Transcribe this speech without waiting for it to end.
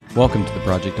Welcome to the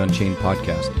Project Unchained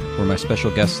podcast, where my special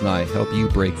guests and I help you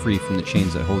break free from the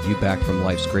chains that hold you back from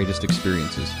life's greatest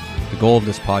experiences. The goal of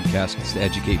this podcast is to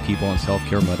educate people on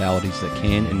self-care modalities that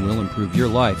can and will improve your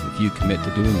life if you commit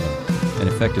to doing them. An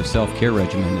effective self-care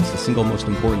regimen is the single most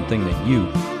important thing that you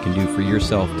can do for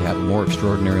yourself to have a more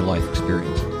extraordinary life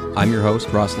experience. I'm your host,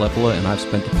 Ross Lepala, and I've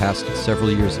spent the past several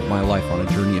years of my life on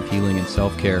a journey of healing and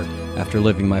self-care after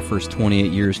living my first 28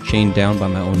 years chained down by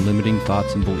my own limiting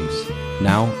thoughts and beliefs.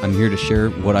 Now, I'm here to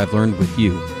share what I've learned with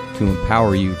you to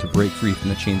empower you to break free from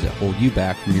the chains that hold you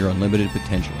back from your unlimited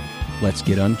potential. Let's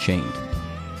get unchained.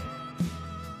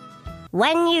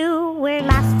 When you were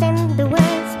lost in the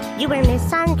woods, you were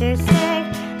misunderstood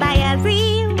by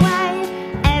everyone.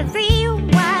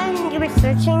 You were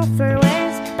searching for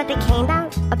words, but they came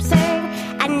out absurd.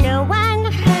 And no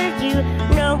one heard you,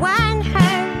 no one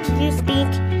heard you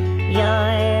speak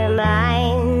your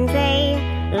mind.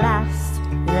 They lost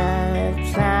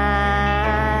the time.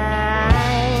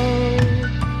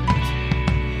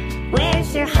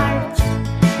 Where's your heart?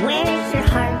 Where's your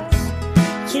heart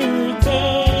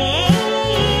today?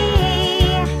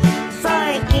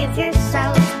 Forgive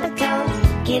yourself, but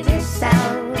don't give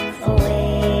yourself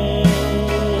away.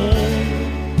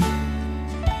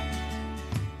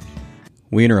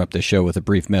 We interrupt this show with a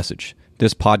brief message.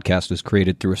 This podcast was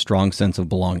created through a strong sense of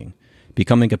belonging.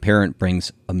 Becoming a parent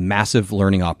brings a massive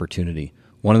learning opportunity.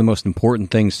 One of the most important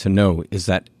things to know is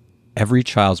that every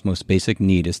child's most basic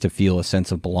need is to feel a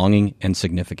sense of belonging and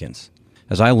significance.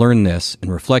 As I learned this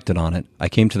and reflected on it, I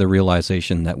came to the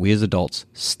realization that we as adults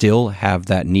still have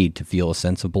that need to feel a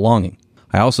sense of belonging.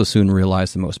 I also soon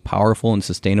realized the most powerful and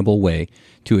sustainable way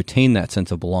to attain that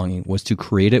sense of belonging was to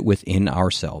create it within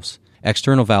ourselves.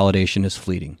 External validation is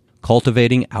fleeting.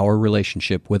 Cultivating our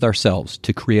relationship with ourselves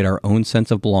to create our own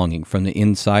sense of belonging from the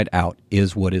inside out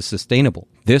is what is sustainable.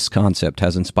 This concept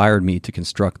has inspired me to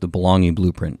construct the Belonging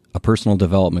Blueprint, a personal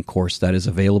development course that is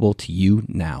available to you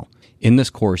now. In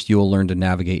this course, you will learn to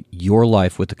navigate your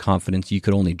life with the confidence you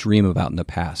could only dream about in the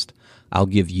past. I'll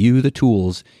give you the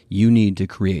tools you need to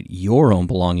create your own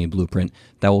Belonging Blueprint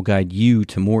that will guide you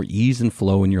to more ease and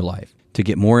flow in your life. To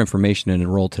get more information and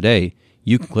enroll today,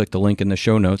 you can click the link in the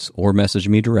show notes or message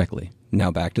me directly.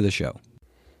 Now back to the show.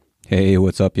 Hey,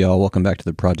 what's up, y'all? Welcome back to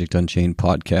the Project Unchained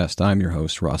podcast. I'm your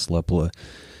host, Ross Lepala.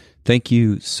 Thank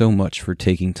you so much for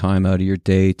taking time out of your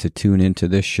day to tune into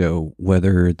this show,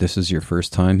 whether this is your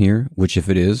first time here, which if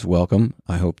it is, welcome.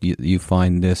 I hope you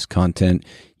find this content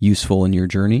useful in your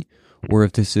journey, or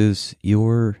if this is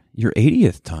your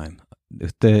 80th time,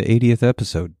 the 80th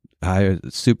episode. I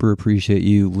super appreciate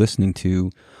you listening to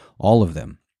all of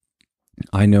them.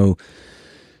 I know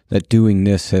that doing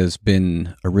this has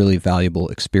been a really valuable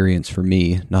experience for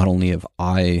me. Not only have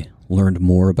I learned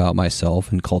more about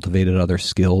myself and cultivated other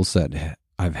skills that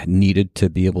I've needed to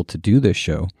be able to do this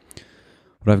show,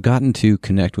 but I've gotten to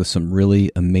connect with some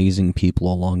really amazing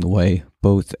people along the way,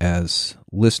 both as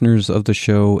listeners of the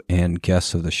show and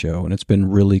guests of the show. And it's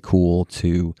been really cool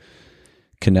to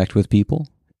connect with people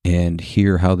and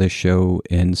hear how this show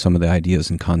and some of the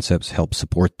ideas and concepts help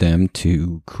support them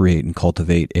to create and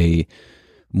cultivate a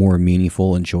more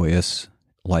meaningful and joyous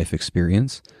life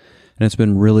experience. And it's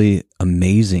been really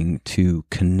amazing to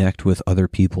connect with other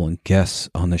people and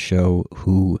guests on the show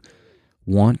who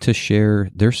want to share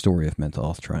their story of mental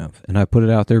health triumph. And I put it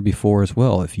out there before as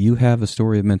well. If you have a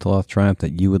story of mental health triumph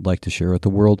that you would like to share with the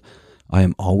world, I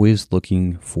am always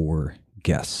looking for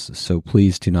guests. So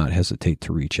please do not hesitate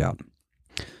to reach out.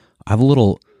 I have a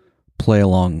little play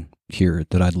along here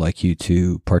that I'd like you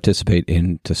to participate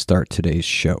in to start today's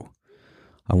show.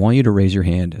 I want you to raise your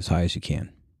hand as high as you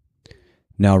can.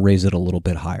 Now raise it a little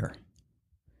bit higher.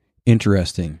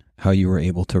 Interesting how you were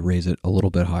able to raise it a little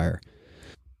bit higher.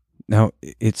 Now,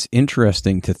 it's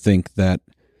interesting to think that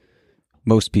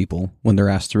most people, when they're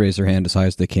asked to raise their hand as high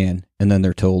as they can, and then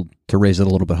they're told to raise it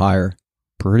a little bit higher,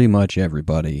 pretty much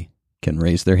everybody can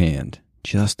raise their hand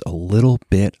just a little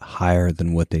bit higher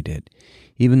than what they did,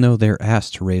 even though they're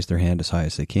asked to raise their hand as high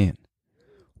as they can.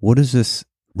 What does this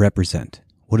represent?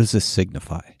 What does this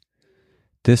signify?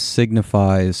 This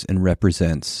signifies and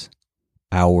represents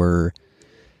our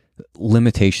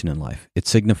limitation in life. It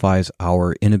signifies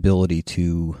our inability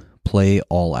to play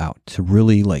all out, to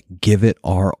really give it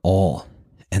our all.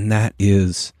 And that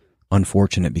is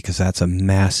unfortunate because that's a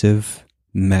massive,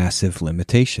 massive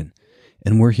limitation.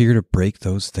 And we're here to break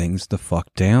those things the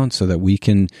fuck down so that we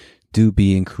can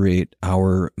be and create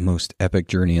our most epic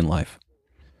journey in life.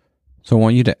 So I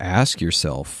want you to ask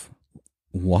yourself,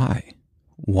 why?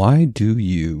 Why do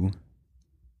you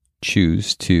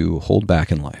choose to hold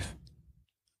back in life?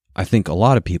 I think a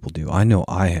lot of people do. I know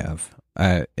I have.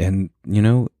 And,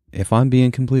 if I'm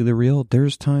being completely real,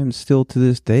 there's times still to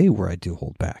this day where I do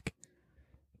hold back.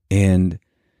 And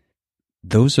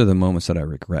those are the moments that I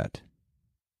regret.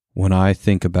 When I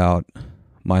think about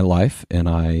my life and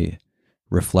I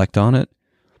reflect on it,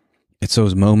 it's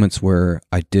those moments where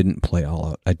I didn't play all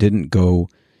out. I didn't go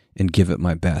and give it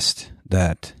my best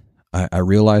that I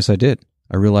realized I did.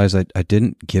 I realized I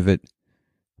didn't give it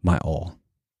my all.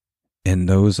 And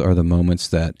those are the moments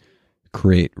that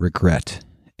create regret.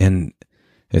 And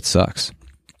it sucks.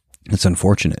 It's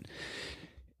unfortunate.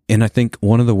 And I think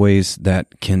one of the ways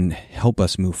that can help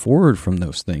us move forward from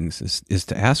those things is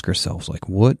to ask ourselves, like,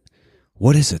 what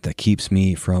is it that keeps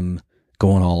me from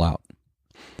going all out?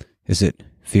 Is it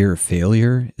fear of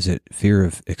failure? Is it fear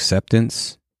of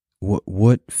acceptance?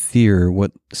 What fear,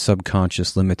 what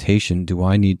subconscious limitation do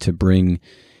I need to bring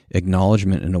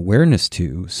acknowledgement and awareness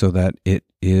to so that it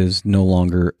is no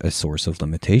longer a source of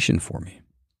limitation for me?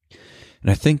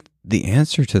 And I think the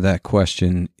answer to that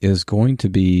question is going to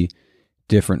be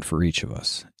different for each of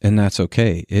us. And that's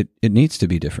okay. It needs to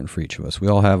be different for each of us. We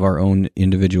all have our own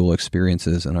individual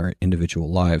experiences and our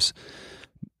individual lives,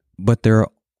 but there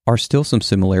are still some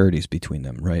similarities between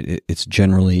them, right? It's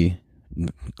generally,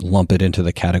 lump it into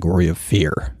the category of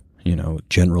fear.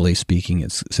 Generally speaking,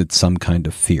 it's some kind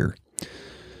of fear.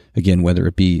 Again, whether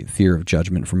it be fear of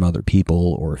judgment from other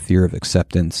people or fear of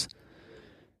acceptance,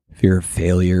 fear of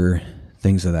failure,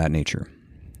 things of that nature.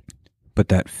 But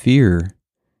that fear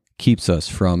keeps us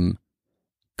from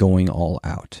going all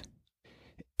out.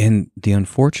 And the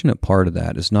unfortunate part of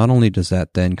that is not only does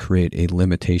that then create a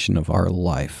limitation of our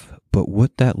life, but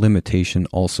what that limitation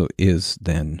also is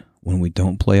then when we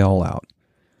don't play all out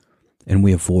and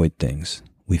we avoid things,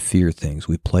 we fear things,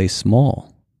 we play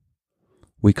small,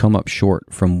 we come up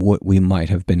short from what we might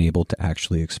have been able to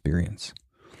actually experience.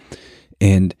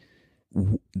 And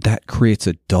that creates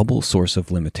a double source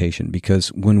of limitation, because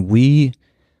when we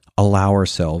allow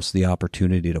ourselves the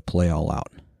opportunity to play all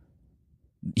out,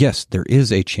 yes, there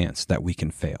is a chance that we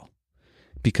can fail,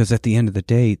 because at the end of the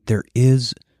day, there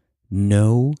is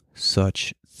no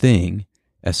such thing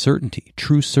as certainty.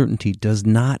 True certainty does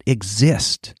not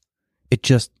exist. It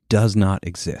just does not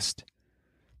exist.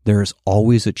 There is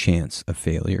always a chance of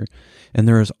failure, and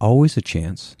there is always a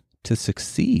chance to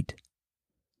succeed.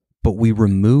 But we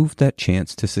remove that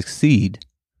chance to succeed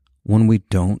when we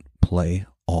don't play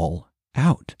all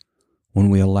out. When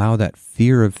we allow that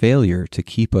fear of failure to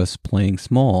keep us playing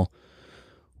small,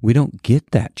 we don't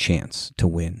get that chance to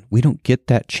win. We don't get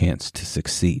that chance to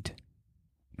succeed.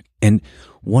 And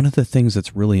one of the things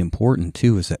that's really important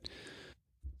too is that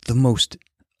the most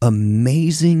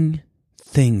amazing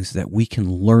things that we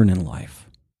can learn in life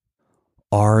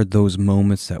are those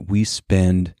moments that we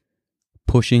spend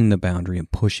pushing the boundary and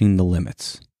pushing the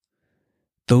limits.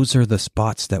 Those are the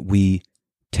spots that we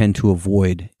tend to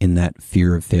avoid in that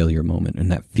fear of failure moment, in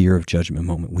that fear of judgment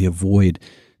moment. We avoid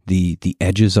the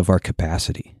edges of our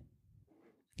capacity.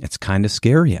 It's kind of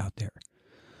scary out there.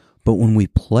 But when we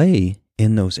play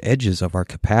in those edges of our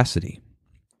capacity,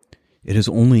 it is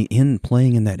only in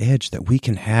playing in that edge that we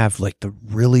can have like the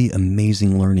really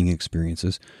amazing learning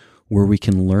experiences where we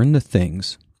can learn the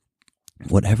things,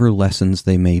 whatever lessons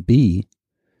they may be,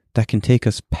 that can take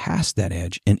us past that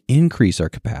edge and increase our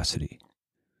capacity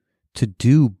to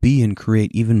do, be, and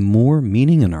create even more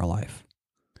meaning in our life.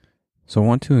 So I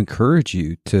want to encourage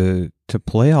you to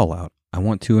play all out. I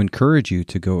want to encourage you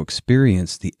to go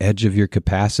experience the edge of your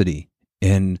capacity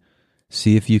and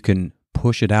see if you can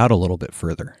push it out a little bit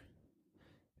further.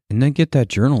 And then get that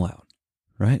journal out,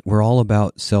 right? We're all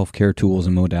about self-care tools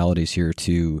and modalities here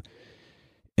to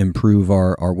improve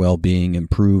our well-being,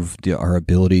 improve our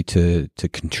ability to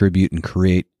contribute and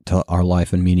create to our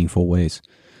life in meaningful ways.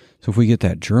 So if we get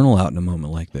that journal out in a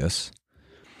moment like this,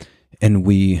 and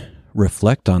we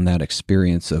reflect on that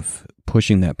experience of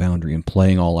pushing that boundary and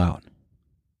playing all out,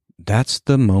 that's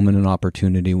the moment and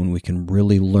opportunity when we can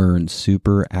really learn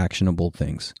super actionable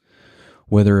things.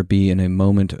 Whether it be in a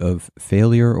moment of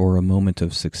failure or a moment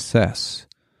of success,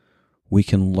 we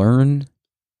can learn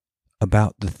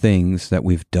about the things that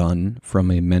we've done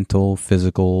from a mental,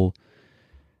 physical,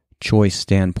 choice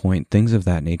standpoint, things of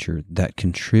that nature that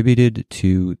contributed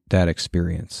to that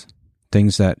experience,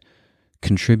 things that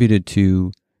contributed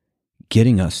to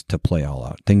getting us to play all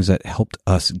out, things that helped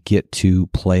us get to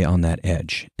play on that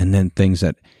edge, and then things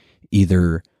that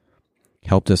either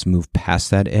helped us move past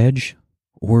that edge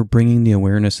or bringing the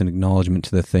awareness and acknowledgement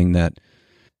to the thing that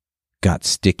got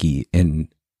sticky and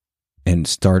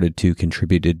started to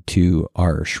contributed to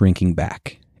our shrinking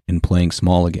back and playing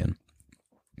small again.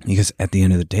 Because at the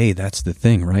end of the day, that's the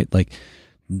thing, right? Like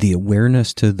the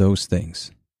awareness to those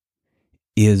things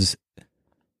is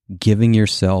giving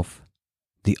yourself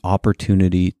the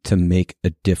opportunity to make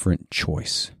a different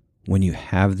choice. When you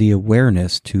have the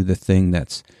awareness to the thing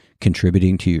that's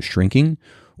contributing to you shrinking,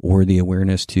 or the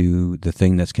awareness to the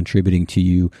thing that's contributing to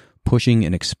you pushing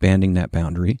and expanding that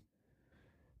boundary,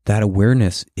 that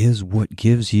awareness is what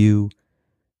gives you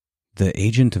the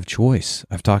agent of choice.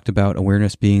 I've talked about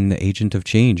awareness being the agent of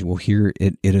change. Well, here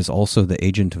it is also the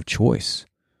agent of choice.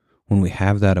 When we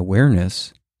have that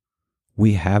awareness,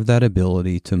 we have that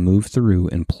ability to move through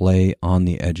and play on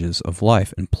the edges of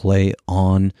life and play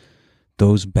on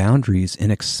those boundaries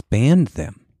and expand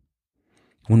them.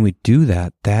 When we do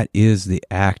that, that is the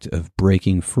act of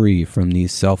breaking free from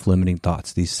these self-limiting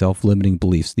thoughts, these self-limiting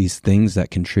beliefs, these things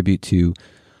that contribute to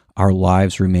our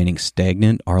lives remaining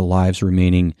stagnant, our lives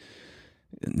remaining,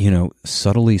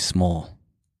 subtly small.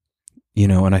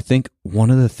 And I think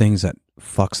one of the things that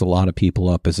fucks a lot of people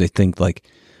up is they think like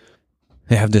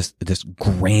they have this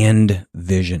grand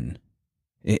vision.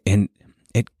 And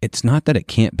it's not that it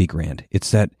can't be grand.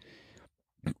 It's that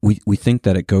we think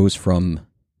that it goes from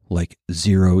like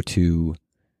zero to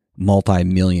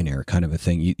multi-millionaire kind of a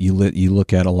thing. You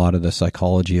look at a lot of the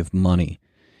psychology of money,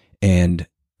 and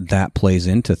that plays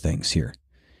into things here.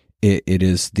 It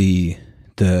is the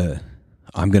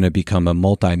I'm going to become a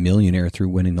multi-millionaire through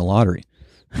winning the lottery.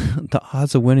 The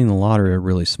odds of winning the lottery are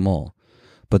really small,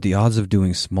 but the odds of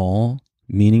doing small,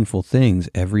 meaningful things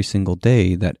every single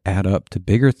day that add up to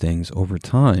bigger things over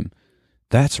time,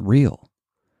 that's real.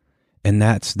 And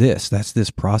that's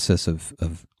this process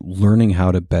of learning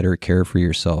how to better care for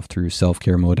yourself through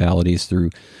self-care modalities,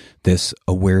 through this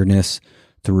awareness,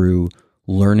 through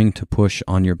learning to push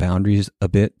on your boundaries a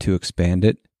bit to expand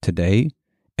it today.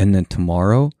 And then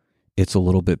tomorrow, it's a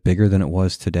little bit bigger than it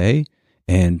was today,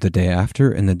 and the day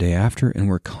after, and the day after. And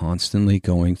we're constantly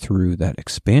going through that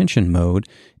expansion mode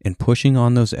and pushing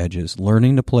on those edges,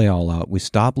 learning to play all out. We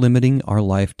stop limiting our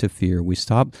life to fear. We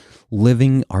stop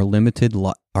living our limited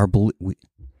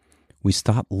we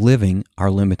stop living our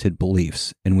limited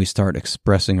beliefs, and we start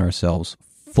expressing ourselves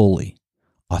fully,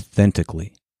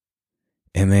 authentically.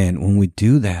 And man, when we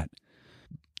do that,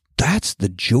 that's the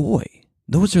joy.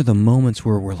 Those are the moments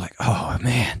where we're like, oh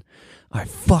man, I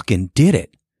fucking did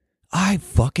it. I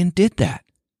fucking did that.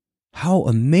 How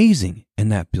amazing.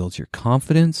 And that builds your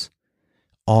confidence.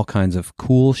 All kinds of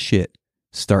cool shit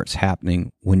starts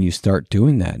happening when you start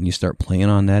doing that and you start playing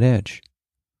on that edge.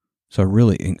 So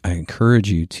I encourage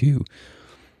you to,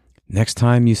 next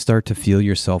time you start to feel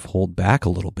yourself hold back a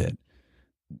little bit,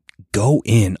 go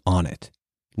in on it.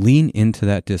 Lean into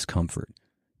that discomfort.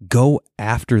 Go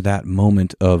after that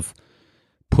moment of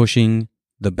pushing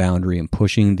the boundary and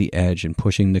pushing the edge and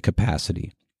pushing the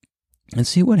capacity, and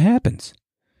see what happens.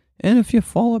 And if you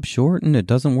fall up short and it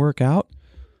doesn't work out,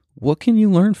 what can you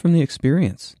learn from the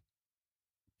experience?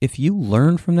 If you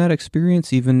learn from that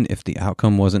experience, even if the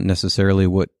outcome wasn't necessarily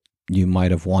what you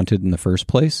might have wanted in the first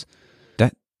place,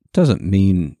 that doesn't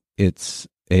mean it's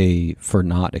a for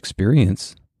naught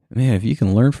experience. Man, if you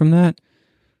can learn from that,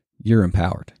 you're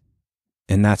empowered.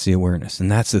 And that's the awareness. And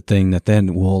that's the thing that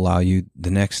then will allow you the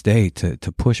next day to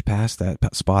push past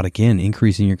that spot again,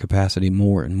 increasing your capacity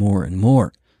more and more and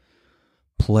more.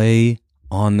 Play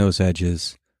on those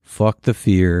edges. Fuck the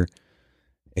fear.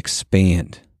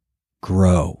 Expand.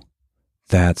 Grow.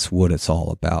 That's what it's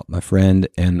all about, my friend.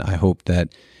 And I hope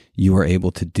that you are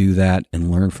able to do that and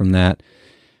learn from that.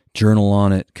 Journal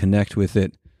on it. Connect with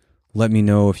it. Let me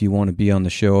know if you want to be on the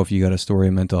show. If you got a story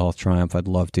of mental health triumph, I'd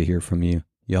love to hear from you.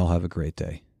 Y'all have a great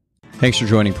day. Thanks for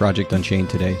joining Project Unchained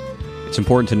today. It's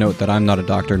important to note that I'm not a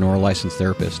doctor nor a licensed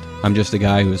therapist. I'm just a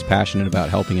guy who is passionate about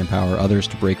helping empower others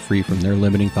to break free from their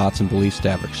limiting thoughts and beliefs to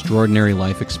have extraordinary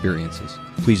life experiences.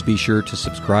 Please be sure to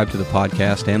subscribe to the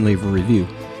podcast and leave a review.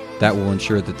 That will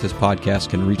ensure that this podcast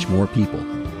can reach more people.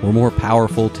 We're more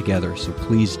powerful together, so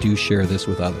please do share this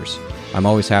with others. I'm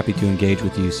always happy to engage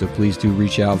with you, so please do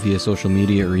reach out via social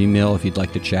media or email if you'd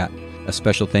like to chat. A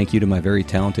special thank you to my very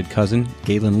talented cousin,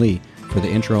 Galen Lee, for the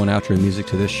intro and outro music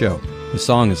to this show. The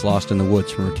song is Lost in the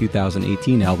Woods from her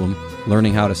 2018 album,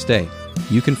 Learning How to Stay.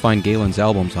 You can find Galen's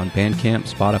albums on Bandcamp,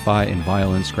 Spotify, and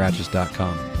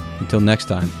violinscratches.com. Until next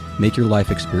time, make your life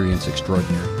experience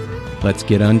extraordinary. Let's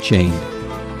get unchained.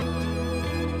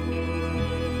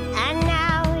 And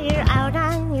now you're out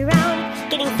on your own,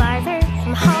 getting farther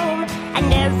from home.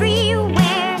 And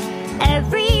everywhere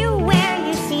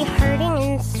you see hurting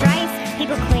and strife,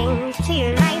 people cling to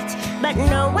your light, but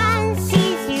no one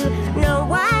sees you, no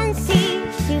one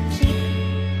sees you.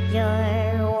 Keep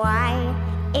your why,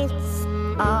 it's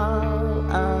all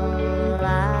a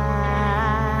lie.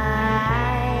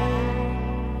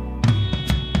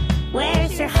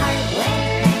 Where's your heart?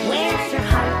 Where's your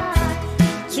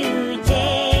heart? To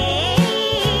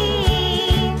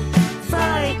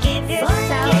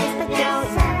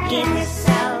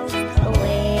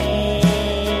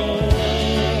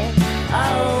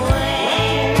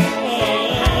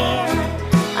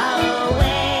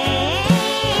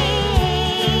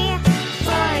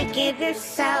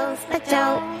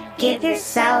give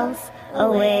yourself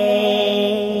away.